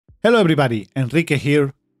Hello everybody, Enrique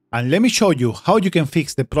here, and let me show you how you can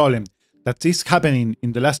fix the problem that is happening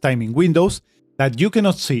in the last time in Windows that you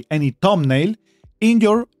cannot see any thumbnail in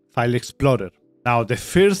your File Explorer. Now, the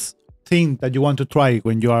first thing that you want to try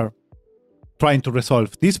when you are trying to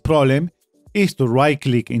resolve this problem is to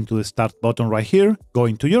right-click into the Start button right here, go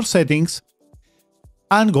into your settings,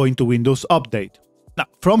 and go into Windows Update. Now,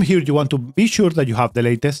 from here you want to be sure that you have the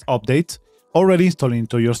latest updates already installed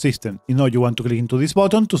into your system. You want to click into this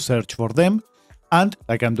button to search for them, and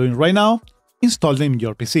like I'm doing right now, install them in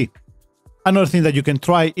your PC. Another thing that you can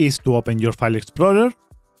try is to open your File Explorer,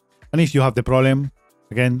 and if you have the problem,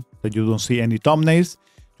 again, that you don't see any thumbnails,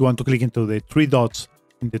 you want to click into the three dots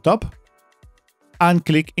in the top, and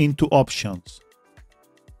click into Options.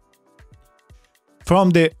 From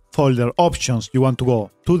the folder Options, you want to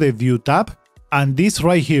go to the View tab, and this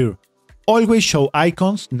right here, always show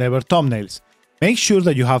icons, never thumbnails. Make sure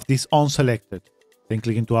that you have this on selected. Then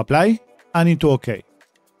click into Apply and into OK.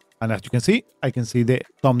 And as you can see, I can see the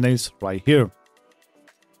thumbnails right here.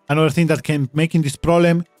 Another thing that can make in this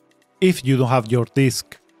problem, if you don't have your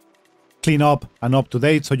disk clean up and up to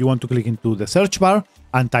date, so you want to click into the search bar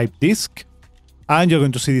and type disk, and you're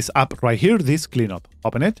going to see this app right here, Disk Cleanup.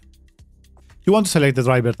 Open it. You want to select the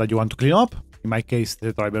driver that you want to clean up. In my case,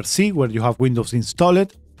 the driver C, where you have Windows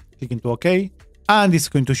installed. Click into OK, and it's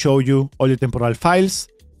going to show you all the temporal files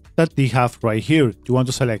that they have right here. You want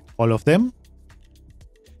to select all of them,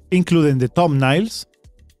 including the thumbnails,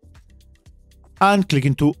 and click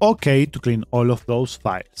into OK to clean all of those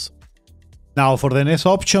files. Now, for the next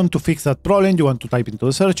option to fix that problem, you want to type into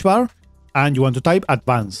the search bar, and you want to type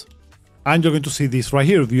Advanced. And you're going to see this right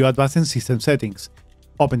here, View Advanced System Settings.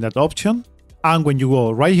 Open that option, and when you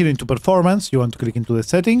go right here into Performance, you want to click into the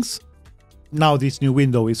Settings. Now this new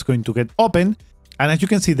window is going to get open, and as you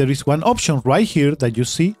can see, there is one option right here that you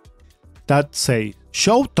see that says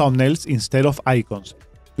Show Thumbnails instead of icons.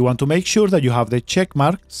 You want to make sure that you have the check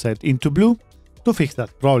mark set into blue to fix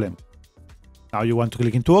that problem. Now you want to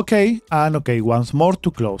click into OK, and OK once more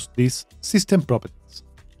to close these system properties.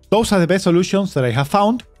 Those are the best solutions that I have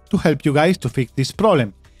found to help you guys to fix this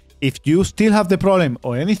problem. If you still have the problem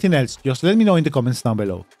or anything else, just let me know in the comments down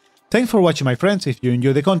below. Thanks for watching, my friends. If you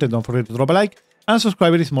enjoyed the content, don't forget to drop a like, and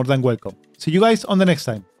subscriber is more than welcome. See you guys on the next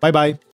time. Bye bye.